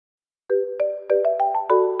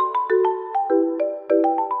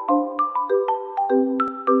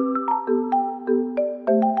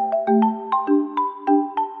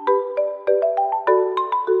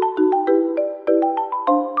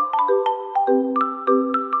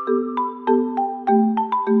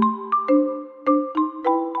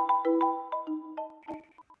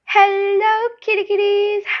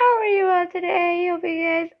today. Hope you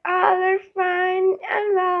guys all are fine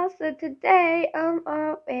and well. So today I'm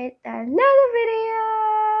up with another video.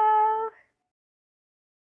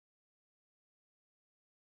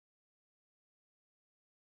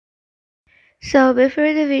 So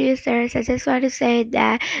before the video starts, I just want to say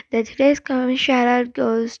that today's comment shout out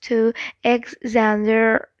goes to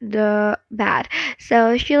𝑥𝑎𝑛𝑑𝑒R the bad.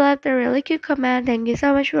 So she left a really cute comment. Thank you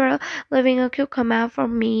so much for leaving a cute comment for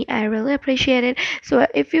me. I really appreciate it. So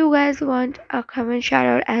if you guys want a comment shout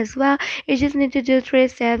out as well, you just need to do 3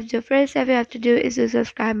 steps. The first step you have to do is to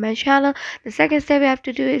subscribe my channel. The second step you have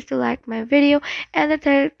to do is to like my video, and the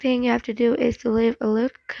third thing you have to do is to leave a little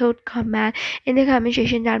cute comment in the comment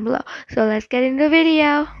section down below. So let's get into the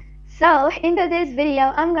video. So into this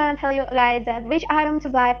video, I'm gonna tell you guys that which item to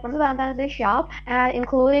buy from the Valentine's shop, and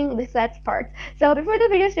including the sets parts. So before the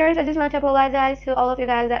video starts, I just want to apologize to all of you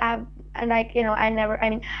guys that I've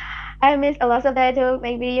I missed a lot of that to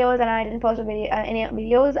make videos, and I didn't post any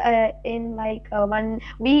videos in like 1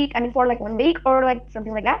 week. For like 1 week or like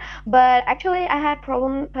something like that. But actually, I had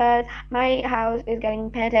problem because my house is getting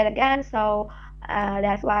painted again, so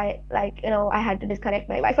that's why I had to disconnect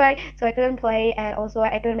my Wi-Fi, so I couldn't play, and also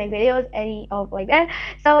I couldn't make videos any of like that.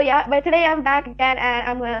 So yeah, but today I'm back again, and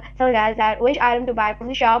I'm gonna tell you guys that which item to buy from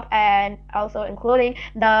the shop, and also including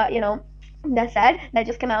the the set that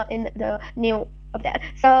just came out in the new of that.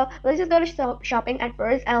 So let's just go to shopping at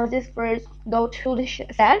first, and let's just first go to the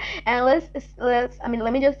set, and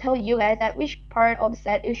let me just tell you guys that which part of the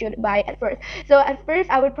set you should buy at first. So at first,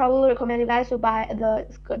 I would probably recommend you guys to buy the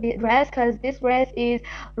dress, because this dress is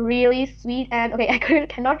really sweet, and okay, I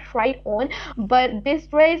cannot try it on, but this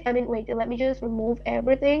dress, wait, let me just remove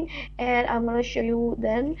everything, and I'm gonna show you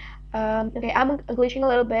then. Okay, I'm glitching a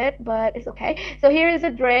little bit, but it's okay. So here is the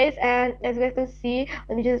dress, and as you guys can see,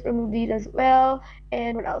 let me just remove these as well.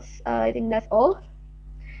 And what else? I think that's all.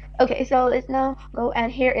 Okay, so let's now go,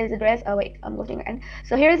 and here is the dress. Oh wait, I'm looking again.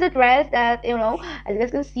 So here's the dress that, as you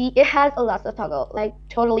guys can see, it has a lot of toggle. Like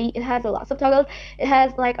totally, it has a lot of toggles. It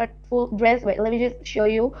has like a full dress. Wait, let me just show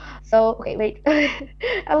you. So okay, wait,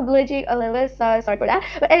 I'm glitching a little bit, so sorry for that.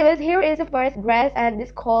 But anyways, here is the first dress, and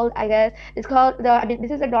this called,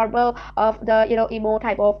 this is a normal of the emo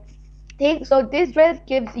type of thing. So this dress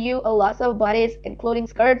gives you a lot of bodies, including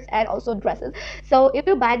skirts and also dresses. So if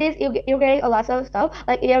you buy this, you're getting a lot of stuff.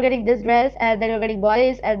 Like you're getting this dress, and then you're getting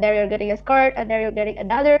bodies, and then you're getting a skirt, and then you're getting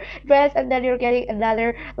another dress, and then you're getting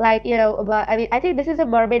another, but I think this is a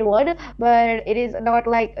mermaid one, but it is not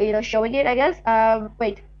like showing it, I guess.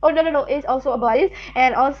 Wait. Oh no, it's also a bodice,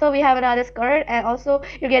 and also we have another skirt, and also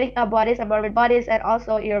you're getting a bodice, a mermaid bodice, and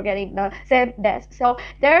also you're getting the same dress. So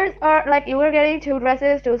there are you were getting 2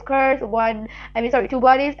 dresses, 2 skirts, 2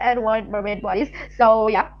 bodies and 1 mermaid bodice. So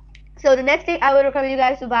yeah. So the next thing, I would recommend you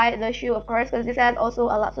guys to buy the shoe, of course, because this has also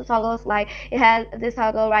a lot of toggles. Like it has this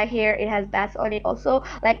toggle right here, it has bats on it also.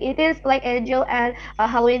 Like it is like angel and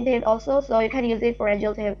Halloween theme also, so you can use it for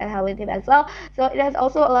angel theme and Halloween theme as well. So it has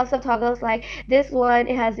also a lot of toggles. Like this one,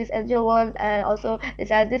 it has this angel one, and also this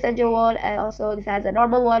has this angel one, and also this has a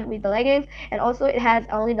normal one with the leggings, and also it has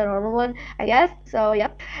only the normal one, I guess. So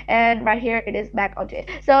yep, and right here it is back onto it.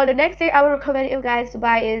 So the next thing I would recommend you guys to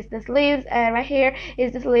buy is the sleeves, and right here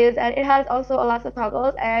is the sleeves, and it has also a lot of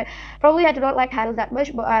toggles, and probably I do not like handles that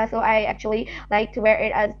much, but so I actually like to wear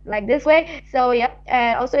it as like this way. So yeah,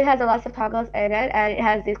 and also it has a lot of toggles in it, and it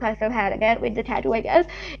has this custom hat again with the tattoo, I guess.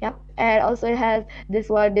 Yeah, and also it has this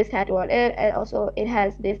tattoo on it, and also it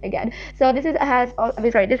has this again. So this has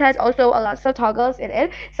also a lot of toggles in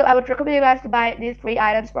it. So I would recommend you guys to buy these 3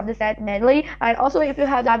 items from the set mainly, and also if you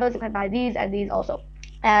have diamonds, you can buy these and these also.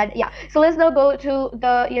 And yeah, so let's now go to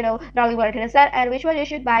the Darling Valentine set, and which one you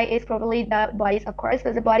should buy is probably the bodies, of course,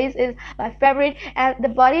 because the bodies is my favorite, and the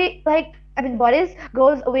body bodies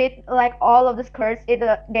goes with like all of the skirts in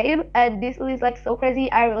the game, and this is like so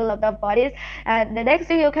crazy. I really love the bodies. And the next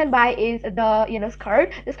thing you can buy is the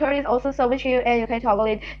skirt. The skirt is also so much cute, and you can toggle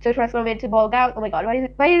it to transform it to ball gown. Oh my god, why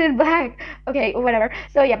is it black? Okay, whatever.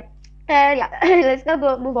 So yeah. And yeah, let's now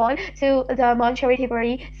move on to the Moncherry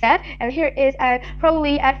set. And here is, and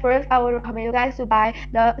probably at first I would recommend you guys to buy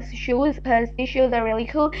the shoes, because these shoes are really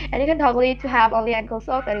cool, and you can toggle it to have only ankle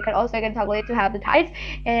socks, and you can toggle it to have the tights,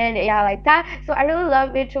 and yeah, like that. So I really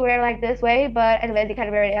love it to wear like this way, but anyways, you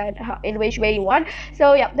can wear it in which way you want.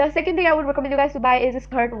 So yeah, the second thing I would recommend you guys to buy is the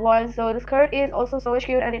skirt one. So the skirt is also so much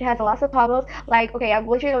cute, and it has a lot of toggles. Like okay, I'm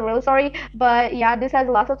glitching, I'm really sorry, but yeah, this has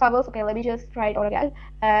lots of toggles. Okay, let me just try it on again.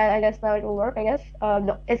 I guess now it will work, I guess.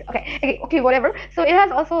 No, it's okay, whatever. So it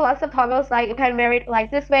has also lots of toggles, like you can wear it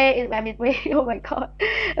like this way. I mean, wait, oh my god.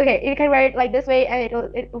 Okay, you can wear it like this way, and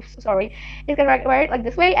oops, sorry. You can wear it like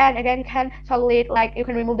this way, and again, you can toggle it, like you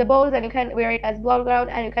can remove the bows, and you can wear it as background,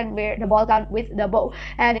 and you can wear the ball gown with the bow,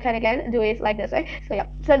 and you can again do it like this way. So yeah.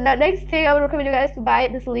 So the next thing I would recommend you guys to buy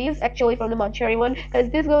the sleeves, actually from the Moncherry one, because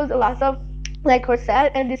this goes lots of like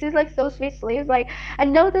corset, and this is like so sweet sleeves. Like I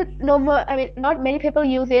know that not many people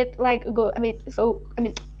use it like good.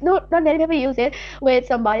 Not many people use it with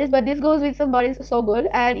some bodies, but this goes with some bodies so good.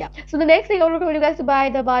 And yeah, so the next thing I would recommend you guys to buy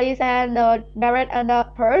the bodies and the barrette and the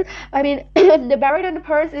purse. I mean the barrette and the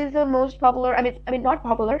purse is the most popular. Not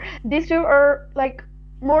popular, these two are like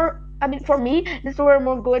more, for me, these two are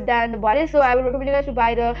more good than the body. So I would recommend you guys to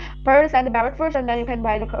buy the purse and the barrette first, and then you can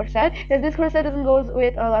buy the corset, because this corset doesn't go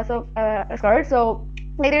with a lot of skirts. So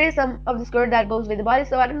like there is some of the skirt that goes with the body,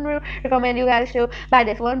 so I don't really recommend you guys to buy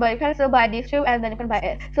this one, but you can still buy these two, and then you can buy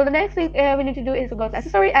it. So the next thing we need to do is to go to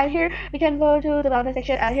accessory, and here we can go to the Valentine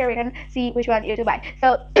section, and here we can see which one you to buy.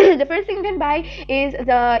 So the first thing you can buy is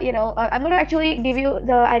the I'm gonna actually give you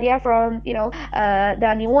the idea from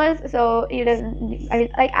the new ones. So you don't,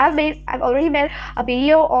 I've already made a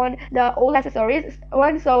video on the old accessories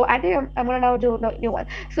one, so I think I'm gonna now do the new one.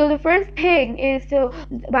 So the first thing is to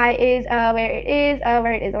buy is where it is, oh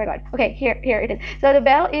my god, okay, here it is. So the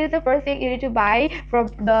bell is the first thing you need to buy from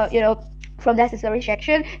the from the accessory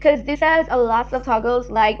section, because this has a lot of toggles.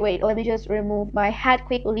 Like, wait, let me just remove my hat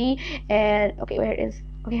quickly, and okay, where it is.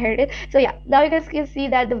 Okay, here it is. So yeah, now you guys can see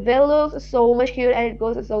that the veil looks so much cute, and it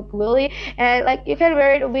goes so coolly, and like you can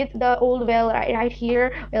wear it with the old veil right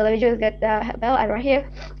here. Well, let me just get the veil, and right here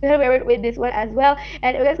you can wear it with this one as well,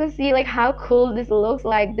 and you guys can see like how cool this looks.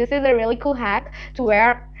 Like this is a really cool hack to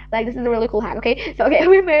wear. Like this is a really cool hack. Okay, so okay,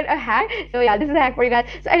 we made a hack. So yeah, this is a hack for you guys.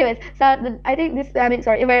 So anyways, so I think this,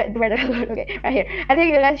 sorry, okay, right here, I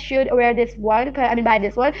think you guys should wear this one, buy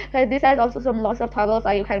this one, because this has also some lots of toggles.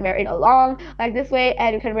 Like you can wear it along like this way,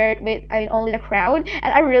 and you can wear it with only the crown,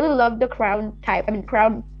 and I really love the crown type,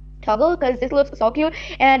 crown toggle, because this looks so cute.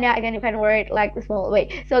 And yeah, again, you can wear it like the small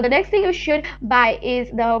way. So the next thing you should buy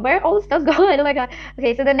is where all stuff going. Oh my god.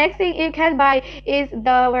 Okay, so the next thing you can buy is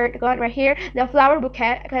where it got right here, the flower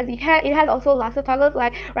bouquet, because it has also lots of toggles.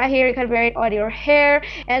 Like right here you can wear it on your hair,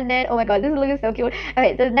 and then oh my god, this is looking so cute.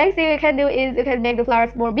 Okay, so the next thing you can do is you can make the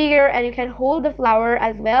flowers more bigger, and you can hold the flower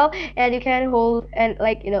as well, and you can hold and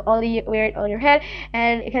only wear it on your head,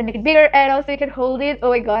 and you can make it bigger, and also you can hold it. Oh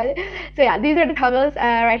my god. So yeah, these are the toggles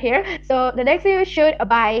right here. So the next thing you should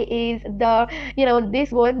buy is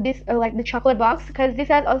this one, like the chocolate box, because this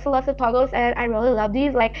has also lots of toggles, and I really love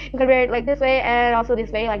these. Like you can wear it like this way, and also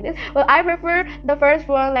this way like this. Well, I prefer the first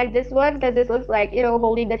one, like this one, because this looks like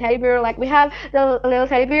holding the teddy bear. Like we have the little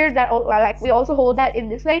teddy bears that we also hold that in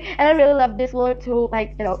this way, and I really love this one too.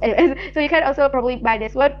 Anyways, so you can also probably buy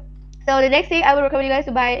this one. So the next thing I would recommend you guys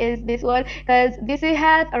to buy is this one, because this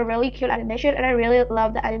has a really cute animation, and I really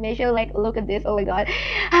love the animation. Like look at this, oh my god.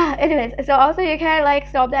 Anyways, so also you can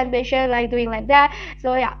stop the animation doing like that.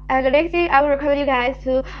 So yeah, and the next thing I would recommend you guys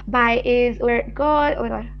to buy is where it got, oh my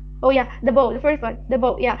god. Oh yeah, the bow, the first one, the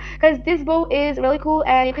bow, yeah, because this bow is really cool,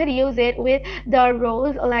 and you can use it with the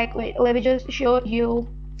rolls. Like wait, let me just show you.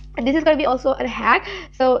 And this is going to be also a hack.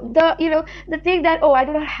 So the thing that, I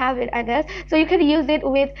do not have it, I guess, so you can use it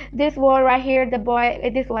with this one right here,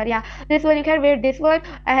 this one, yeah, this one. You can wear this one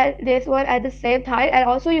and this one at the same time, and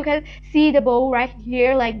also you can see the bow right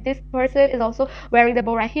here. Like this person is also wearing the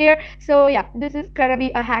bow right here. So yeah, this is gonna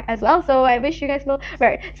be a hack as well, so I wish you guys will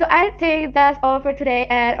wear it. So I think that's all for today,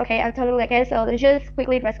 and okay, I'm totally like it, so let's just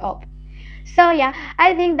quickly dress up. So yeah,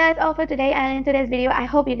 I think that's all for today and in today's video. I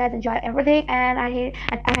hope you guys enjoyed everything, and I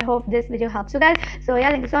hope this video helps you guys. So yeah,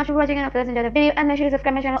 thank you so much for watching, and if you guys enjoyed the video, and make sure to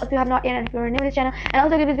subscribe my channel if you have not yet, and if you're new to this channel, and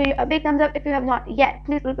also give this video a big thumbs up if you have not yet.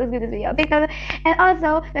 Please give this video a big thumbs up, and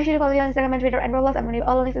also make sure to follow me on Instagram and Twitter and Roblox. I'm gonna leave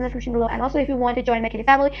all the links in the description below, and also if you want to join my kitty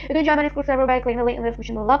family, you can join my Discord server by clicking the link in the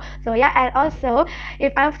description below. So yeah, and also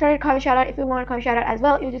if I've started comment shout out, if you want to comment shout out as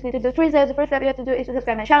well, you just need to do 3 steps. The first step you have to do is to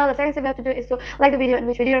subscribe my channel. The second step you have to do is to like the video in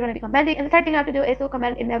which video you're going to be commenting, and the third thing you have to do is to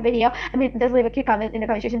comment in the video. Just leave a cute comment in the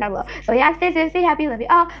comment section down below. So yeah, stay safe, stay happy, love you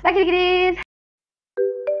all. Bye kitties.